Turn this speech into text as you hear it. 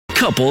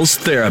Couples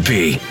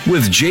Therapy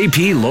with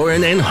JP,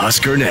 Lauren, and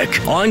Husker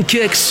Nick on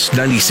Kicks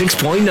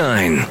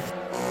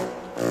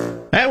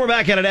 96.9. And we're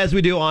back at it as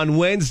we do on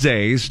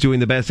Wednesdays,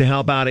 doing the best to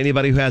help out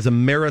anybody who has a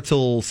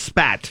marital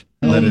spat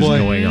that is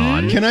going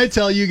on. Can I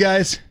tell you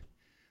guys,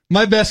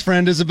 my best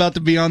friend is about to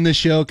be on this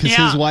show because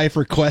his wife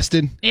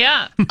requested.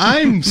 Yeah.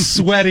 I'm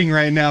sweating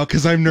right now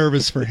because I'm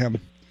nervous for him.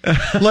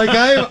 Like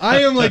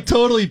I am like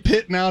totally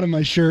pitting out of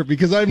my shirt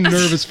because I'm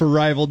nervous for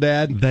Rival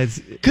Dad.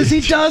 Because he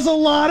does a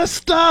lot of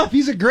stuff.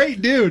 He's a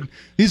great dude.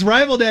 He's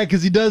Rival Dad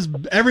because he does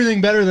everything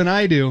better than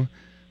I do.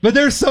 But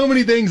there's so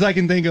many things I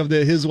can think of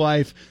that his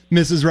wife,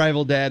 Mrs.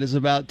 Rival Dad, is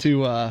about to.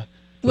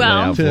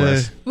 Well,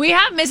 we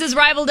have Mrs.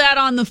 Rival Dad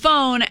on the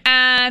phone,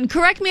 and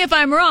correct me if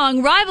I'm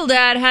wrong, Rival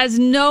Dad has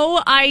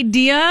no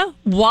idea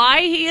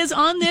why he is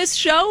on this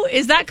show.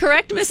 Is that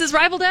correct, Mrs.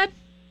 Rival Dad?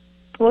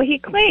 Well, he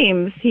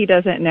claims he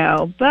doesn't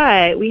know,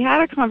 but we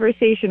had a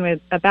conversation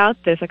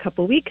about this a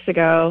couple weeks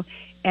ago,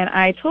 and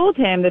I told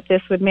him that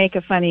this would make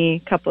a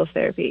funny couples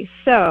therapy.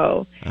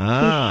 So he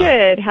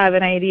should have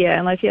an idea,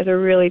 unless he has a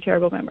really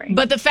terrible memory.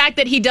 But the fact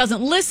that he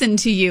doesn't listen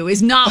to you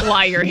is not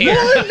why you're here.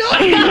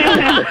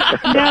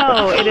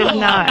 No, it is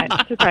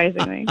not,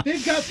 surprisingly.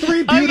 They've got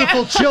 3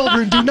 beautiful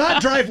children. Do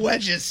not drive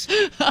wedges.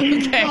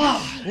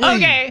 Okay.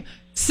 Okay.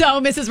 So,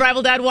 Mrs.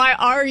 Rival Dad, why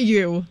are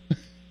you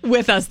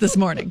with us this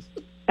morning?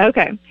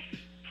 Okay.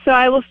 So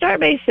I will start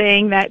by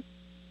saying that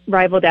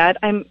Rival Dad,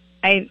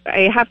 I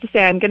have to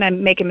say I'm going to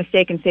make a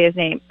mistake and say his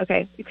name,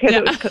 okay?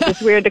 Because it's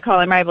weird to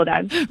call him Rival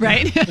Dad.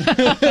 Right.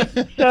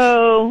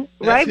 So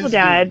Rival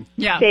Dad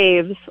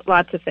saves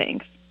lots of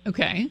things.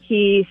 Okay.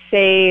 He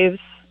saves,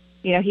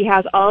 he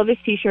has all of his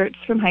T-shirts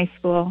from high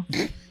school.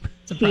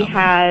 He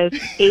has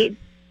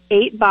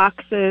eight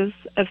boxes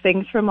of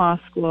things from law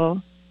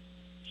school.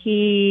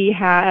 He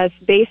has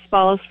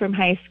baseballs from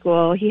high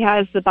school. He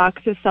has the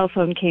box his cell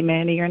phone came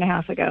in a year and a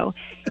half ago.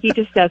 He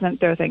just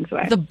doesn't throw things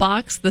away. The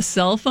box the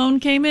cell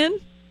phone came in?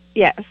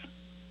 Yes.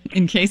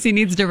 In case he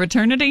needs to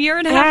return it a year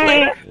and a half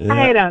later?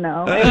 I don't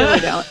know. I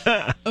really don't.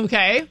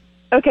 Okay.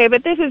 Okay,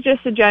 but this is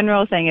just a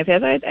general thing of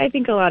his. I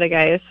think a lot of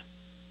guys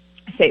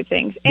save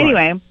things.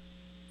 Anyway.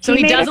 So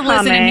he doesn't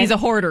listen and he's a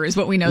hoarder is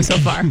what we know so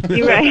far.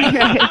 You're right.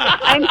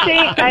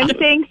 I'm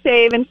saying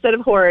save instead of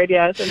hoard,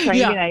 yes. I'm trying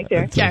to be nice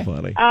here. That's so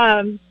funny.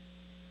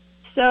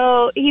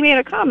 So he made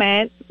a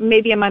comment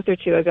maybe a month or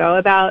two ago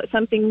about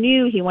something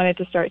new he wanted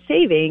to start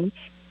saving.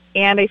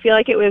 And I feel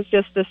like it was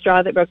just the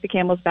straw that broke the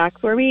camel's back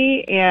for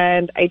me.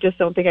 And I just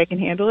don't think I can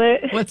handle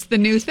it. What's the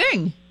new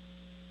thing?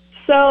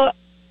 So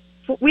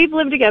we've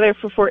lived together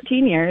for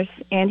 14 years.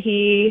 And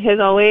he has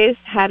always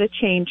had a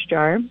change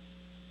jar.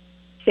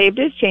 Saved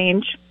his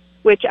change,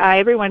 which I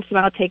every once in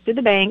a while take to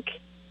the bank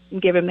and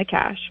give him the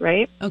cash,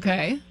 right?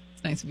 Okay.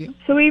 It's nice of you.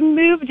 So we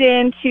moved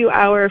into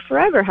our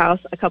forever house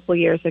a couple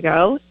years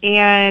ago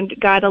and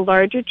got a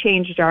larger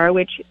change jar,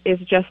 which is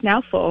just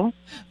now full.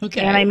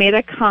 Okay. And I made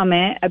a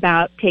comment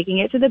about taking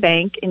it to the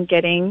bank and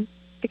getting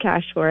the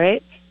cash for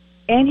it.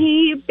 And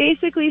he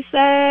basically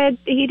said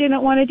he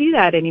didn't want to do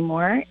that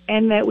anymore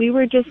and that we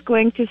were just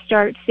going to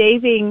start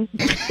saving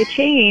the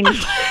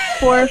change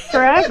for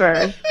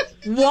forever.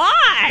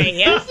 Why?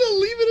 Just to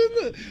leave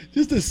it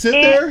just to sit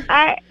there?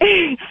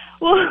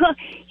 Well,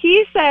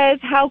 he says,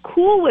 how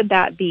cool would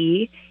that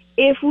be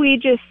if we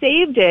just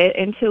saved it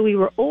until we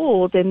were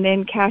old and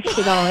then cashed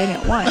it all in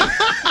at once?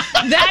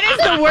 That is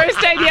the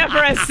worst idea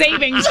for a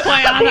savings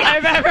plan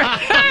I've ever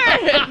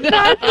heard.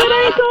 That's what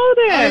I told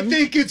him. I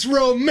think it's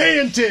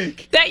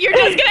romantic. That you're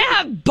just going to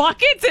have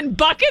buckets and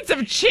buckets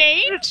of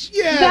change?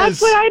 Yes.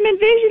 That's what I'm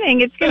envisioning.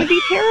 It's going to be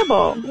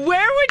terrible.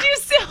 Where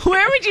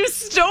would you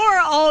store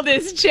all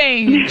this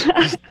change?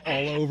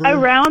 All over.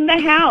 Around the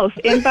house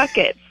in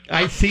buckets.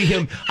 I see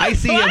him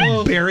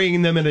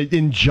burying them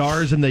in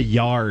jars in the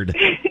yard.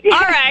 All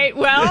right,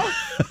 well,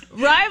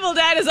 Rival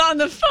Dad is on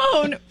the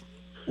phone.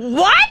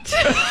 What?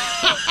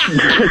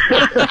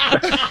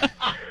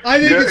 I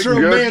think it's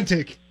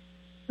romantic.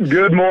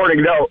 Good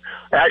morning. No,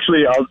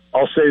 actually,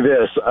 I'll say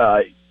this.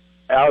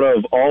 Out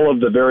of all of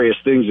the various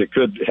things that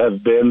could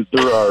have been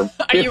through our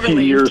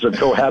 15 years of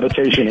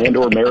cohabitation and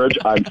or marriage,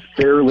 I'm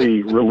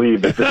fairly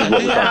relieved that this is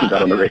what we're talking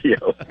about on the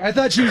radio. I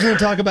thought she was going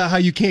to talk about how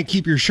you can't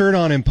keep your shirt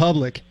on in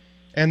public.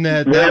 And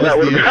that was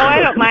the... Oh,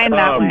 I don't mind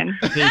that one.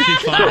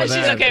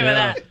 She's okay with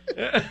that.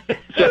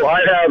 So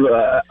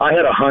I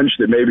had a hunch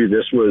that maybe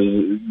this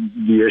was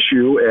the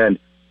issue, and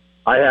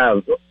I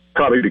have,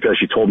 probably because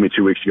she told me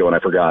 2 weeks ago and I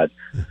forgot,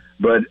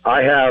 but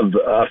I have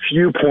a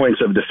few points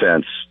of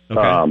defense.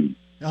 Okay.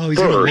 He's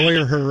going to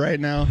lawyer her right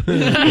now.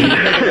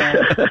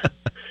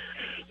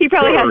 He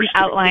probably has an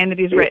outline that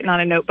he's written on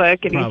a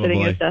notebook, and he's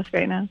sitting at his desk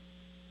right now.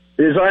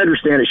 As I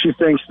understand it, she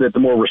thinks that the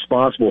more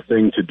responsible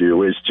thing to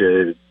do is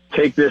to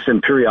take this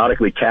and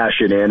periodically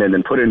cash it in and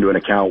then put it into an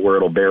account where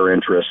it'll bear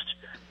interest.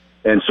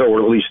 And so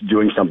we're at least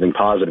doing something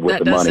positive with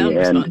the money.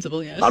 And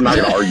yes. I'm not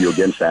going to argue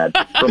against that.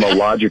 From a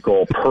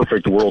logical,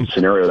 perfect world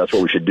scenario, that's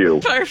what we should do.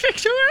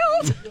 Perfect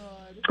world.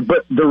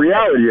 But the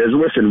reality is,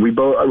 listen, we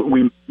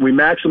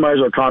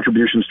maximize our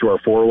contributions to our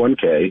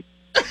 401k,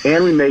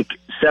 and we make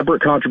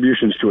separate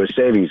contributions to a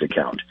savings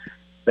account.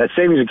 that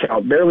savings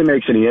account barely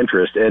makes any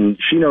interest, and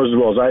she knows as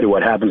well as I do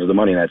what happens to the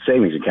money in that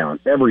savings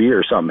account. Every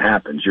year something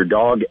happens. Your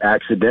dog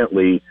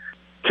accidentally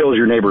kills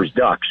your neighbor's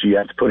duck, so you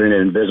have to put in an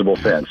invisible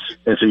fence.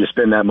 And so you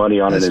spend that money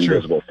on an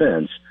invisible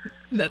fence.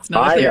 That's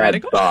not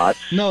theoretical. I had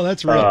thoughts no,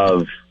 that's real.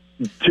 of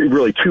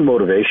two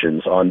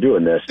motivations on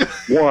doing this.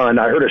 One,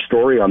 I heard a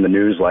story on the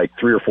news like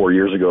 3 or 4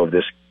 years ago of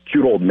this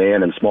cute old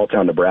man in small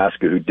town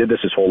Nebraska who did this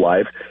his whole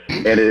life,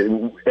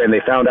 and they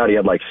found out he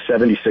had like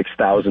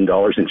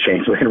 $76,000 in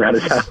change laying around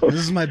his house. This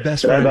is my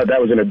best friend. I thought that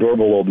was an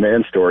adorable old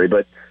man story.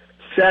 But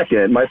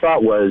second, my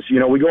thought was,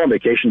 we go on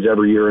vacations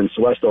every year, and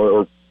Celeste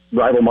or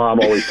Rival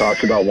Mom always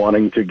talks about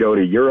wanting to go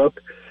to Europe.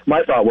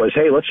 My thought was,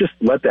 hey, let's just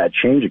let that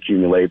change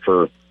accumulate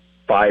for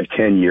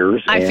 5-10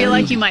 years. I feel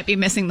like you might be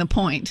missing the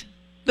point.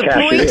 The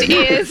point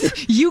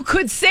is you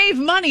could save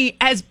money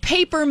as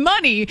paper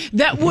money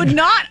that would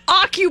not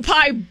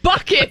occupy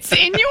buckets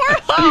in your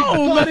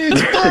home. But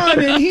it's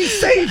fun and he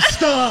saves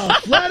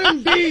stuff. Let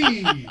him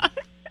be.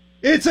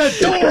 It's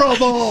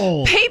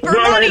adorable. Paper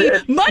money,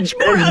 much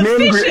more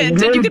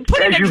efficient, and you can put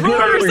it in a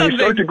drawer or something. You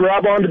start to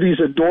grab onto these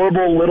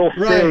adorable little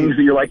things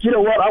that you're like, you know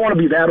what, I want to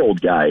be that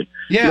old guy.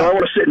 Yeah. I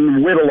want to sit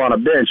and whittle on a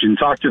bench and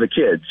talk to the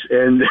kids.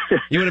 And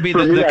you want to be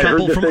the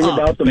couple from thing Up,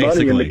 about the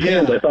money and the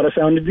kids. I thought it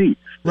sounded deep.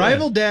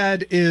 Rival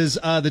Dad is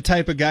the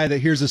type of guy that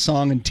hears a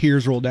song and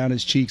tears roll down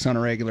his cheeks on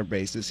a regular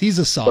basis. He's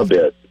a softie.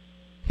 A bit.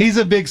 He's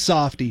a big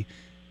softie.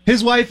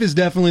 His wife is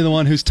definitely the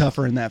one who's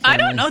tougher in that family. I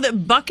don't know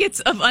that buckets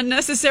of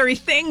unnecessary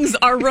things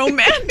are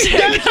romantic.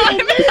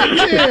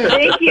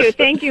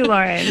 Thank you,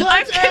 Lauren.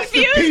 I'm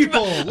confused.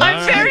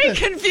 I'm very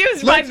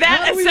confused by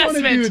that assessment. How do we want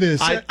to do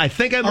this? I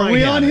think I might have it. Are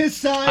we on his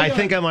side? I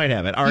think I might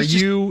have it. Are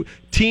you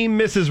Team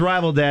Mrs.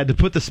 Rival Dad to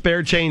put the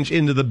spare change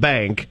into the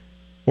bank,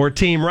 or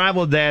Team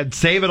Rival Dad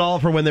save it all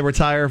for when they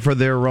retire for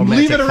their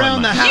romantic Leave it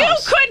around the house. You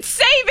could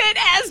save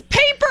it as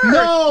paper.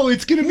 No,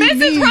 it's going to be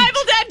Mrs.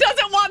 Rival Dad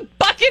doesn't want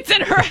buckets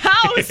in her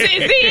house is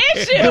the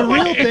issue. The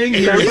real thing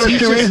here is it's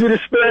too easy to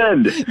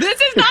spend.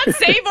 This is not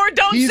save or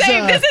don't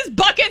save. This is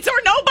buckets or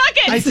no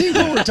buckets. I think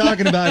what we're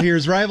talking about here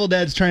is Rival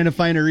Dad's trying to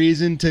find a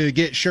reason to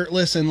get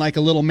shirtless and like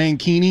a little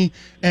mankini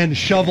and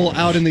shovel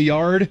out in the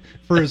yard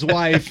for his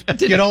wife,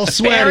 get all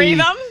sweaty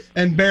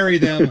and bury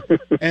them.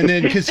 And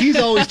then, because he's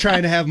always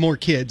trying to have more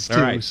kids, too.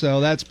 Right.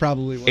 So that's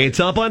probably what it's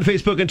up on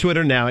Facebook and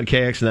Twitter now at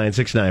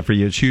KX969 for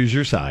you to choose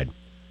your side.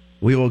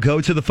 We will go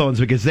to the phones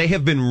because they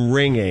have been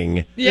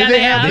ringing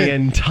the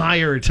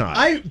entire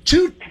time.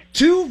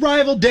 To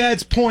Rival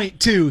Dad's point,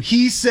 too,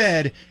 he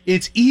said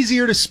it's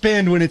easier to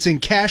spend when it's in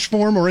cash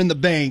form or in the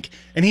bank.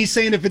 And he's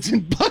saying if it's in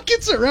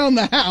buckets around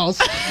the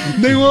house,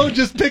 they won't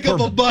just pick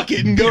up a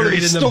bucket and go to the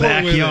store in the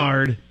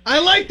backyard. With it. I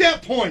like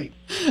that point.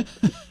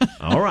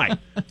 All right.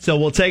 So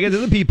we'll take it to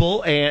the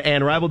people.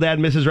 And Rival Dad,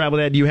 Mrs. Rival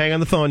Dad, you hang on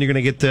the phone. You're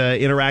going to get to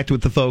interact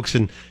with the folks,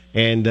 and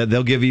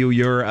they'll give you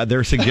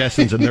their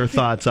suggestions and their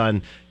thoughts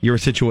on your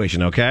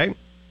situation, okay?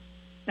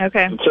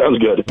 Okay. Sounds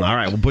good. All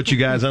right. We'll put you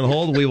guys on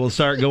hold. We will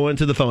start going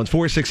to the phones.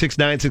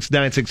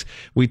 466-9696.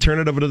 We turn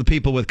it over to the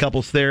people with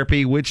Couples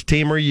Therapy. Which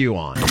team are you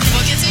on?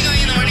 What gets me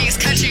going in the morning is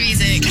country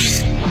music.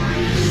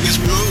 It's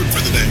food for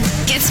the day.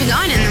 Gets me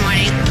going in the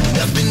morning.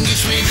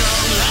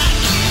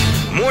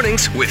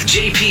 Mornings with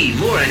JP,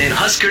 Lauren, and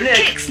Husker Nick.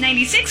 Kicks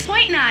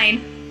 96.9.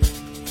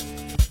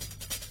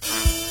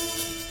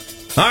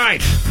 All right.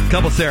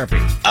 Couples Therapy.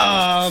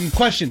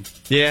 Question.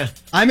 Yeah.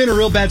 I'm in a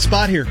real bad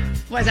spot here.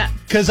 Why's that?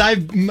 Because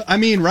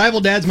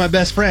Rival Dad's my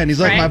best friend. He's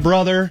like my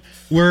brother.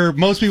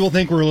 Most people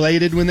think we're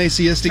related when they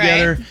see us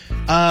together.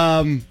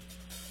 Right.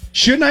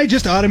 Shouldn't I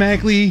just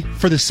automatically,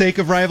 for the sake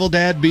of Rival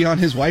Dad, be on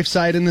his wife's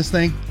side in this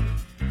thing?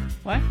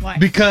 What? Why?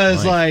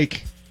 Because,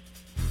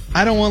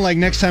 I don't want,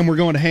 next time we're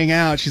going to hang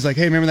out, she's like,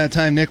 hey, remember that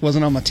time Nick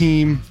wasn't on my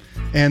team?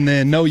 And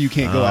then, no, you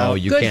can't go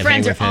out. You Good can't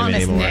friends hang with are him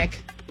honest, anymore.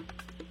 Nick.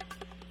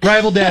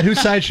 Rival Dad,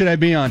 whose side should I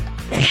be on?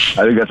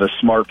 I think that's a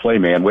smart play,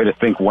 man. Way to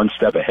think one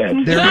step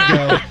ahead. There we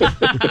go.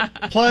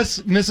 Plus,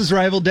 Mrs.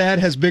 Rival Dad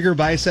has bigger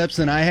biceps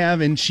than I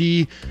have, and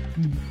she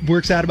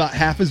works out about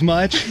half as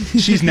much.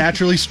 She's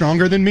naturally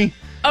stronger than me.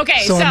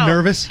 Okay, so I'm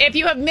nervous. If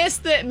you have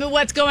missed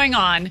what's going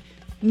on,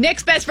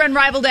 Nick's best friend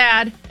Rival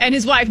Dad and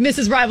his wife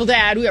Mrs. Rival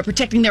Dad, we are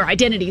protecting their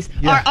identities,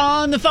 are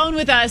on the phone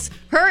with us.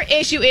 Her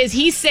issue is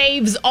he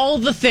saves all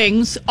the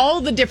things,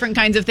 all the different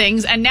kinds of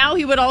things, and now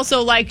he would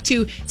also like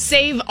to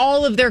save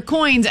all of their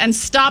coins and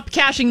stop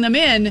cashing them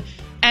in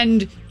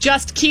and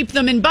just keep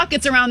them in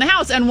buckets around the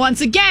house. And once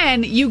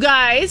again, you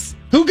guys...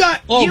 Who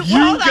got... Oh,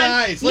 you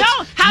guys. No,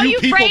 how you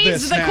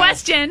phrase the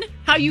question,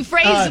 colors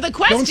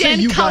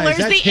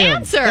the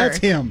answer. That's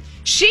him.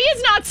 She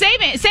is not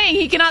saying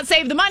he cannot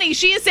save the money.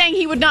 She is saying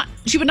she would not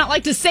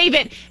like to save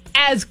it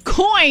as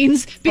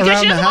coins because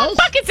around she doesn't want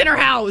buckets in her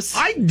house.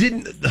 I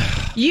didn't.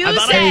 I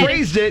thought I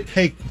phrased it.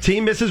 Hey,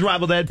 Team Mrs.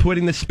 Rival Dad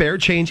putting the spare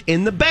change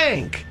in the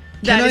bank.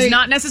 That is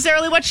not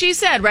necessarily what she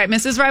said, right,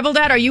 Mrs. Rival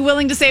Dad? Are you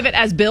willing to save it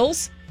as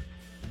bills?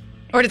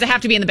 Or does it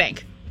have to be in the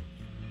bank?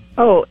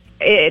 Oh,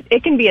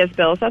 it can be as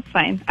bills. That's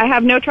fine. I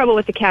have no trouble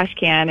with the cash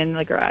can in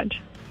the garage.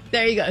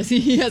 There you go.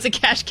 He has a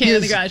cash can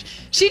in the garage.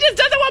 She just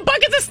doesn't want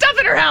buckets of stuff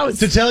in her house.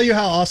 To tell you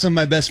how awesome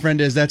my best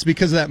friend is, that's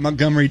because of that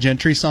Montgomery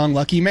Gentry song,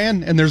 Lucky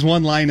Man, and there's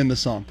one line in the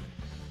song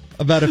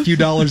about a few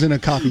dollars in a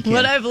coffee can.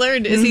 What I've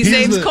learned is he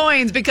saves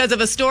coins because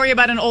of a story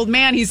about an old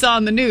man he saw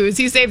on the news.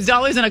 He saves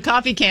dollars in a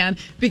coffee can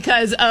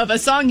because of a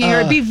song he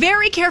heard. Be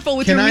very careful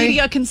with your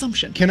media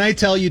consumption. Can I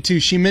tell you,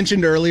 too, she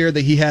mentioned earlier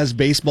that he has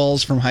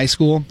baseballs from high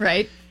school.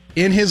 Right.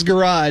 In his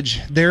garage,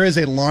 there is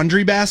a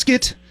laundry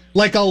basket,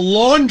 like a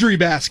laundry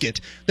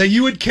basket, that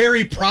you would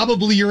carry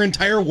probably your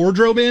entire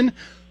wardrobe in,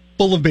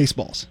 full of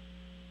baseballs.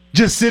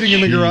 Just sitting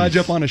in the garage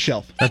up on a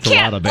shelf. That's a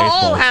lot of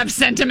baseballs. All have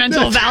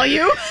sentimental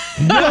value.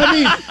 No, I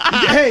mean,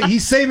 hey,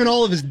 he's saving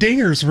all of his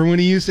dingers from when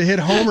he used to hit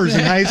homers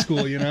in high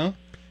school, you know?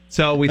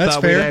 So we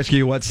thought we'd ask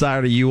you, what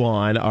side are you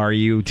on? Are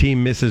you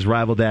Team Mrs.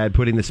 Rival Dad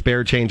putting the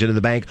spare change into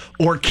the bank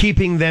or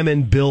keeping them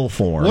in bill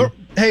form?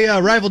 Hey,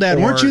 Rival Dad,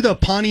 weren't you the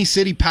Pawnee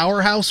City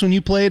powerhouse when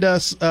you played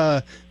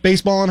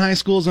baseball in high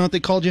school? Is that what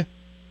they called you?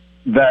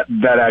 That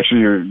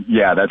actually,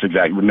 yeah, that's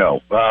exactly, no.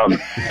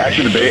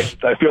 Actually,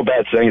 I feel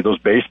bad saying it, those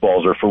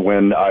baseballs are for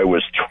when I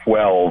was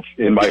 12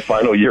 in my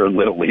final year in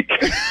Little League.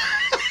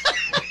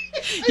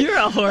 You're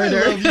a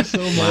hoarder. I love you so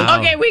much. Wow.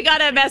 Okay, we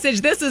got a message.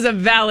 This is a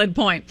valid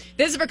point.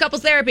 This is for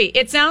couples therapy.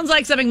 It sounds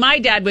like something my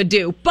dad would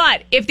do,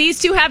 but if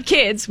these two have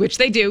kids, which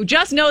they do,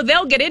 just know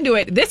they'll get into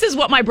it. This is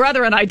what my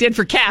brother and I did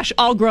for cash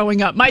all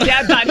growing up. My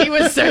dad thought he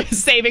was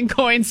saving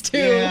coins too.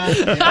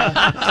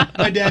 Yeah.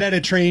 My dad had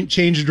a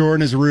change drawer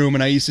in his room,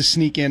 and I used to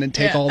sneak in and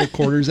take all the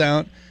quarters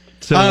out.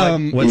 So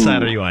what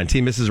side are you on?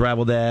 Team Mrs.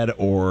 Rival Dad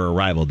or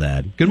Rival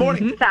Dad? Good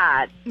morning.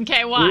 Side.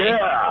 Okay, why?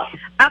 Yeah.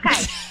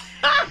 Okay.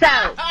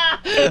 So,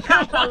 it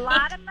costs a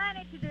lot of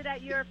money to do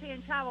that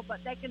European travel, but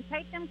they can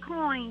take them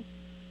coins,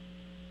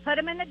 put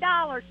them in the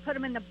dollars, put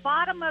them in the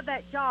bottom of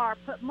that jar,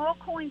 put more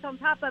coins on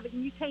top of it,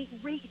 and you can't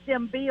reach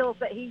them bills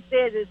that he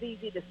says is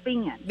easy to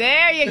spend.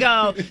 There you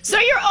go. So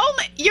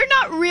you're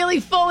not really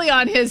fully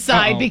on his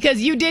side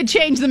because you did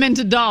change them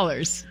into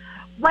dollars.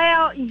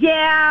 Well,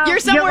 yeah. You're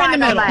somewhere in the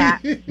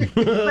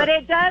middle. But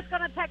it does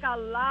going to take a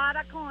lot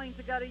of coins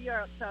to go to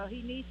Europe, so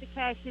he needs to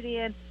cash it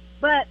in.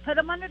 But put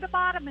them under the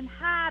bottom and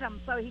hide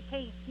them so he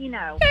can't,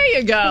 There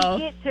you go. Can't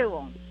get to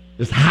them.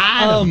 Just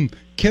hide them.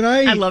 Can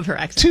I love her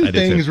accent. Two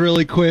things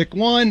really quick.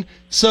 One,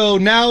 so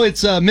now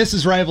it's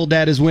Mrs. Rival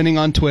Dad is winning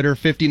on Twitter,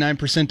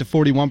 59% to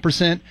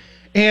 41%.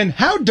 And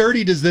how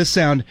dirty does this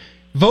sound?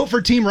 Vote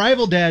for Team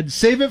Rival Dad.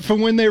 Save it for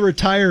when they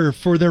retire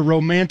for their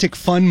romantic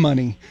fun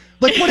money.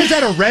 Like, what is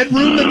that, a red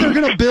room that they're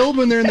going to build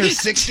when they're in their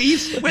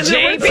 60s?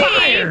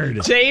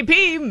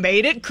 JP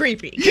made it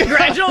creepy.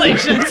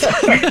 Congratulations.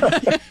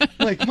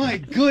 Like, my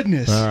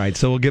goodness. All right,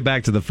 so we'll get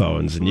back to the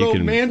phones. And you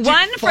can.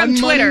 One from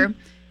Twitter.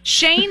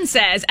 Shane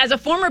says, as a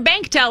former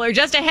bank teller,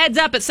 just a heads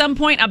up, at some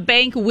point a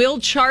bank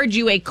will charge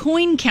you a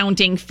coin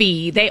counting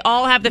fee. They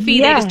all have the fee.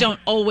 They just don't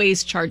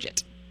always charge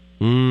it.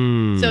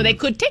 So they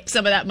could take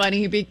some of that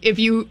money if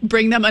you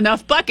bring them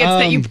enough buckets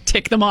that you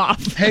tick them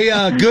off. Hey,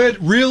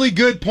 really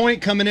good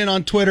point coming in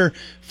on Twitter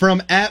from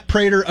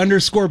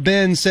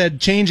 @Prater_Ben said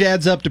change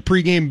adds up to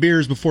pregame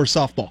beers before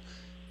softball.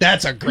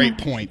 That's a great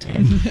point.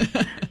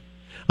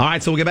 All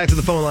right, so we'll get back to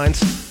the phone lines.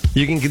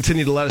 You can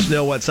continue to let us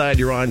know what side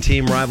you're on,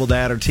 Team Rival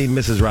Dad or Team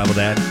Mrs. Rival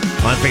Dad,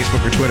 on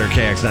Facebook or Twitter,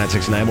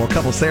 KX969. More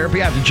couples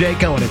therapy after Jay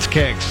Cohen. It's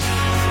Kicks.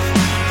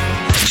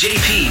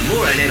 JP,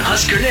 Lauren, and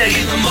Husker Nick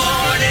in the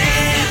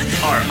morning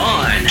are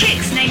on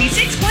Kicks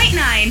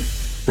 96.9.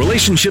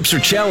 Relationships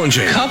are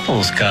challenging.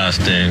 Couples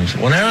costumes.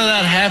 Whenever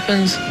that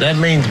happens, that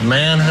means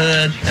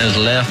manhood has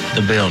left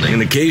the building.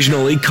 And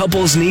occasionally,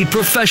 couples need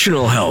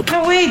professional help.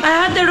 Oh, wait,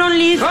 I had the wrong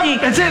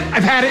lipstick. That's it.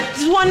 I've had it.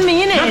 It's 1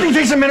 minute. Nothing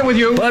takes a minute with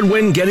you. But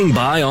when getting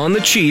by on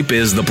the cheap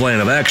is the plan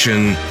of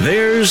action,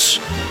 there's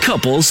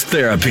couples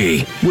therapy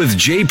with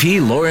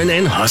JP, Lauren,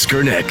 and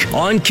Husker Nick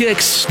on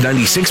Kicks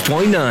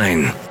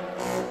 96.9.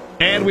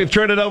 And we've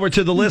turned it over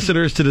to the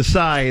listeners to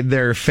decide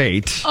their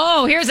fate.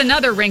 Oh, here's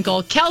another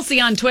wrinkle. Kelsey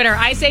on Twitter.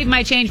 I save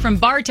my change from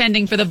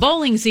bartending for the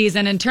bowling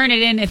season and turn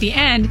it in at the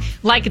end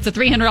like it's a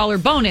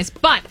 $300 bonus.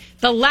 But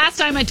the last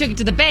time I took it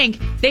to the bank,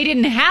 they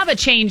didn't have a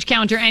change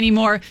counter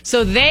anymore.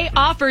 So they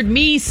offered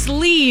me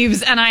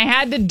sleeves and I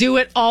had to do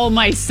it all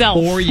myself.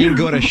 Or you can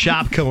go to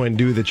Shopko and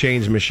do the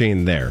change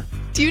machine there.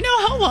 Do you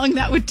know how long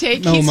that would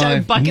take? He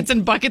started buckets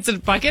and buckets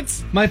and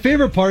buckets. My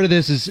favorite part of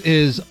this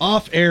is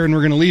off air, and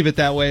we're going to leave it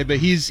that way. But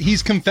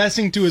he's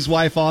confessing to his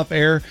wife off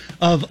air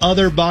of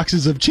other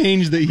boxes of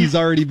change that he's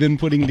already been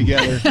putting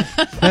together.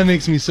 That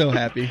makes me so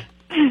happy.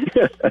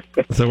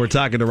 So we're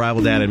talking to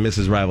Rival Dad and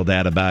Mrs. Rival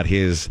Dad about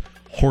his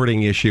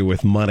hoarding issue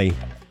with money.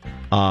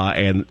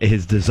 And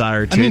his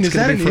desire to. I mean, is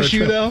that an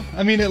issue, though?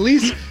 I mean, at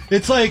least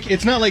it's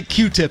not like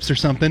Q-tips or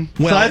something.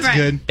 Well, so that's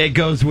good. It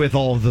goes with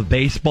all the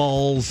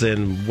baseballs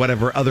and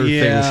whatever other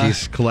things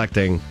he's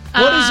collecting.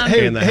 What is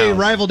hey,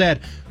 Rival Dad,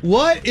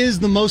 what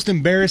is the most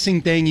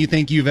embarrassing thing you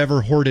think you've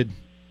ever hoarded?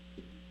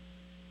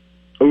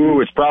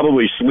 Ooh, it's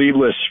probably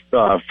sleeveless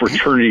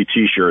fraternity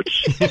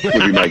T-shirts, would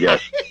be my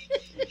guess.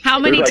 How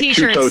many There's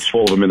T-shirts? 2 totes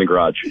full of them in the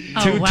garage.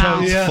 Two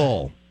totes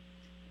full.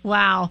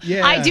 Wow.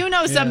 Yeah, I do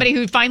know somebody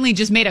who finally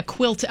just made a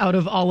quilt out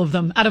of all of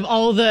them. Out of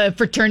all the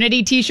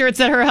fraternity T-shirts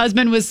that her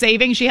husband was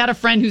saving, she had a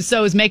friend who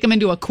sews make them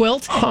into a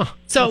quilt.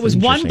 So it was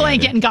one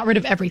blanket and got rid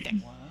of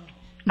everything.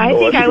 I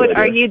think I would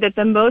argue that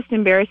the most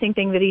embarrassing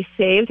thing that he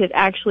saved is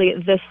actually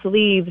the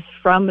sleeves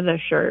from the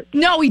shirt.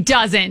 No, he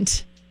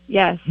doesn't.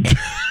 Yes. He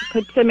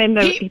puts them in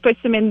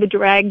the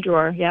drag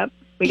drawer. Yep.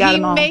 We got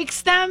them all.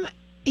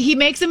 He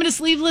makes them into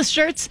sleeveless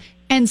shirts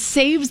and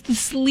saves the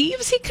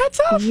sleeves he cuts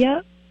off?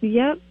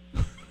 Yep.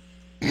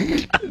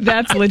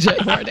 That's legit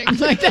hoarding.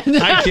 I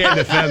can't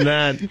defend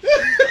that.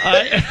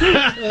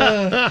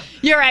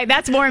 You're right.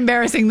 That's more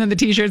embarrassing than the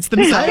T-shirts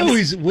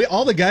themselves.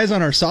 All the guys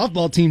on our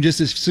softball team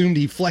just assumed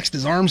he flexed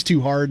his arms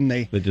too hard and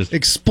they just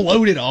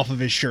exploded off of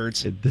his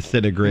shirts. It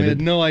disintegrated. I had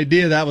no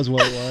idea that was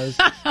what it was.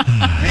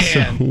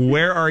 So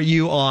where are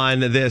you on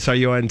this? Are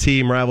you on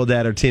Team Rival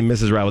Dad or Team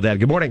Mrs. Rival Dad?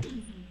 Good morning.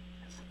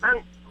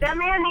 That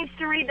man needs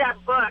to read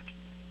that book.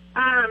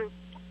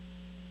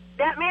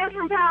 That man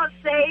from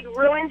Palisade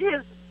ruined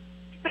his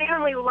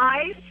family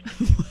life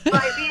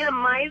by being a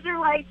miser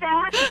like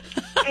that.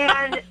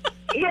 And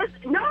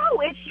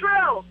it's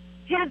true.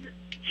 His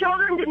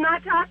children did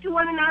not talk to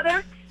one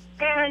another,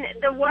 and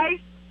the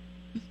wife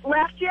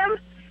left him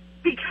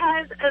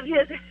because of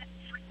his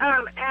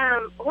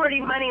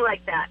hoarding money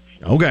like that.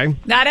 Okay.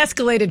 That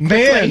escalated quickly.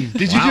 Man,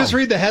 did you just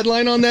read the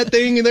headline on that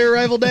thing there,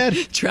 Rival Dad?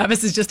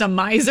 Travis is just a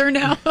miser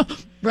now.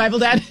 Rival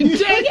Dad. Dang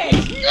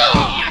it.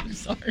 I'm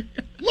sorry.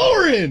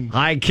 Lauren.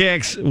 Hi,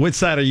 Kicks. Which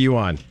side are you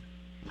on?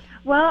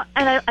 Well,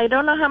 and I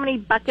don't know how many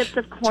buckets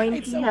of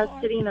coins he has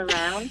sitting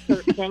around, so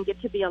it can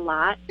get to be a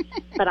lot.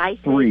 But I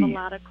save a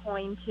lot of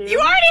coin, too. You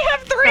already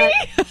have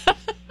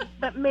 3?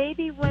 But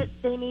maybe what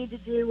they need to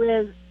do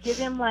is give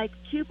him,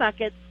 2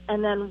 buckets,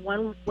 and then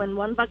when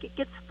one bucket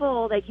gets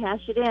full, they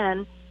cash it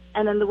in.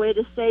 And then the way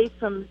to save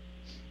from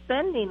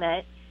spending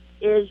it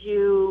is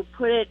you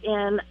put it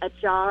in a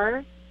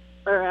jar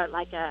or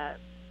a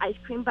ice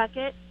cream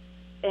bucket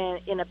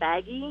in a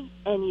baggie,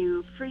 and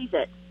you freeze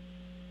it.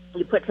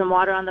 You put some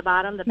water on the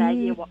bottom, the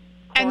baggie.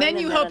 And then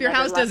you hope your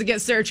house doesn't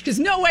get searched, because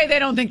no way they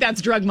don't think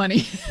that's drug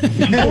money.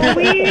 We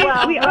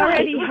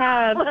already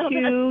have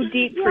 2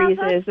 deep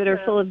freezes that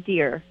are full of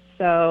deer.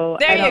 So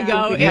there you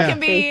go. It can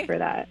be for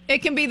that. It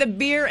can be the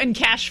beer and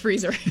cash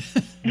freezer.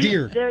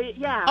 Deer.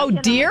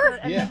 Deer?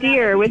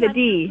 Deer with a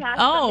D.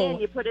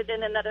 You put it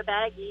in another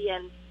baggie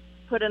and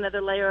put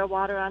another layer of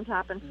water on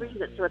top and freeze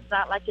it, so it's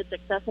not like it's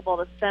accessible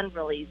to spend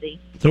real easy.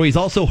 So he's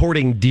also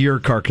hoarding deer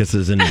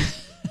carcasses in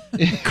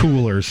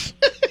coolers.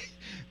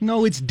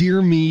 No, it's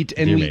deer meat,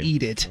 and we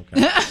eat it.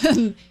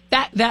 Okay.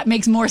 That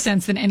makes more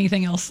sense than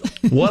anything else.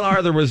 What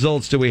are the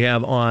results do we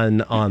have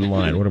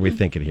online? What are we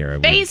thinking here?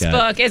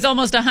 Facebook is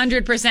almost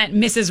 100%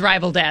 Mrs.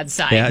 Rival Dad's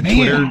side. Yeah,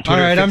 Twitter. All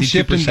right, 52%. I'm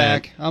shifting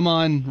back. I'm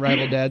on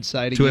Rival Dad's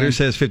side again. Twitter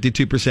says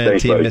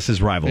 52% Team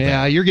Mrs. Rival Dad.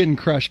 Yeah, you're getting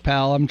crushed,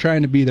 pal. I'm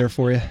trying to be there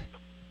for you.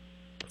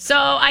 So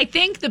I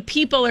think the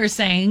people are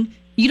saying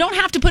you don't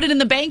have to put it in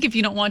the bank if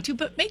you don't want to,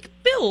 but make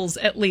bills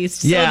at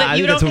least. Yeah, so that I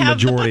you think that's don't what the have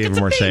majority of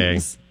them are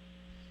saying.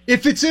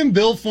 If it's in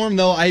bill form,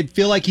 though, I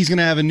feel like he's going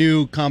to have a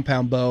new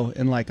compound bow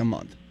in a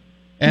month.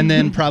 And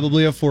then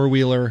probably a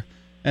 4-wheeler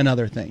and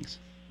other things.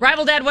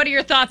 Rival Dad, what are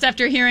your thoughts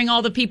after hearing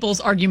all the people's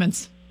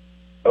arguments?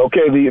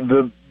 Okay,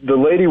 the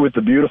lady with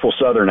the beautiful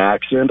Southern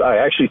accent, I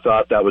actually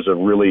thought that was a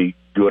really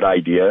good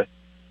idea.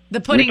 The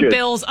putting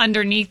bills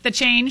underneath the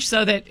change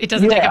so that it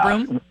doesn't take up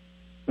room?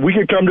 We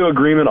could come to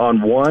agreement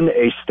on one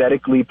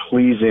aesthetically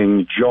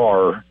pleasing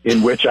jar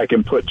in which I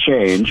can put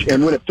change,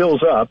 and when it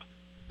fills up,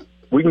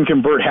 we can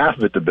convert half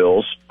of it to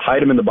bills,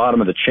 hide them in the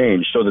bottom of the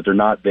change so that they're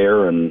not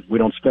there and we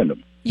don't spend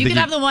them. You could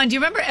have the one. Do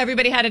you remember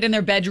everybody had it in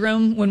their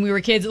bedroom when we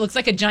were kids? It looks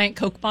like a giant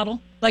Coke bottle.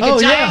 Like a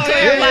giant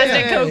clear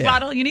plastic Coke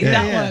bottle. You need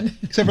that one.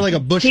 Except for a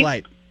Busch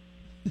Light.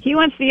 He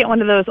wants to get one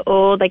of those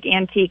old,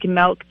 antique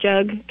milk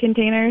jug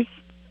containers.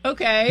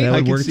 Okay. That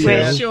would work too.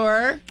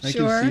 Sure. I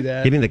can see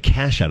that. Getting the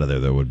cash out of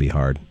there, though, would be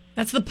hard.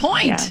 That's the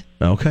point.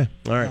 Yeah. Okay.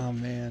 All right. Oh,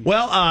 man.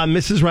 Well,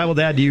 Mrs. Rival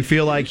Dad, do you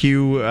feel like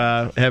you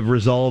have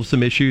resolved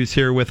some issues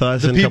here with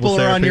us? The people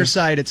are on your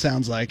side, it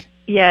sounds like.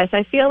 Yes,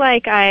 I feel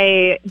like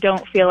I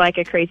don't feel like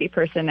a crazy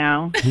person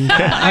now.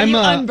 I'm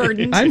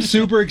unburdened? I'm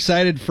super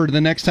excited for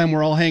the next time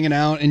we're all hanging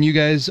out and you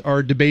guys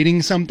are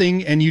debating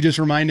something and you just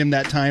remind him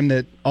that time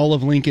that all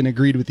of Lincoln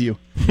agreed with you.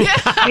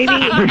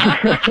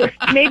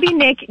 Maybe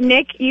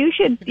Nick, you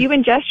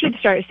and Jess should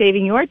start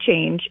saving your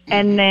change,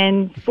 and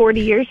then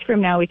 40 years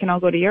from now we can all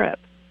go to Europe.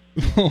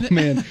 Oh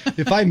man,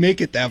 if I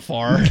make it that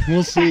far,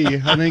 we'll see. I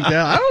don't know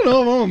if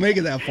I'm gonna make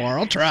it that far.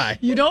 I'll try.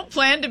 You don't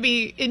plan to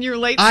be in your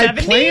late 70s?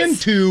 I plan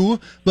to,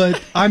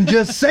 but I'm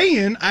just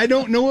saying I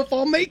don't know if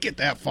I'll make it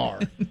that far.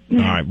 All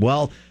right.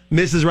 Well,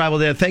 Mrs. Rival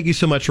Dad, thank you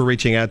so much for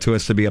reaching out to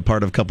us to be a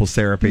part of Couples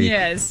Therapy.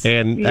 Yes.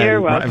 And You're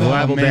welcome.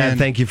 Rival Dad,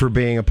 thank you for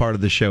being a part of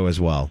the show as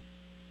well.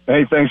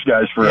 Hey, thanks,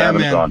 guys, for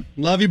having us on.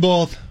 Love you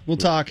both. We'll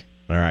talk.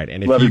 All right.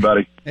 And Love you,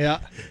 buddy.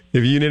 Yeah.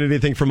 If you need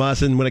anything from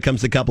us, and when it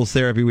comes to couples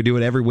therapy, we do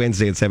it every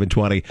Wednesday at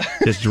 7:20.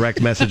 Just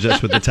direct message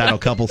us with the title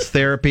Couples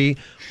Therapy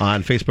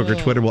on Facebook or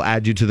Twitter. We'll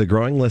add you to the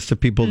growing list of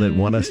people that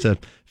want us to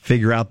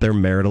figure out their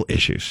marital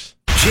issues.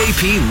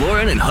 JP,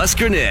 Lauren, and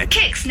Husker Nick.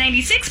 Kicks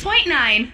 96.9.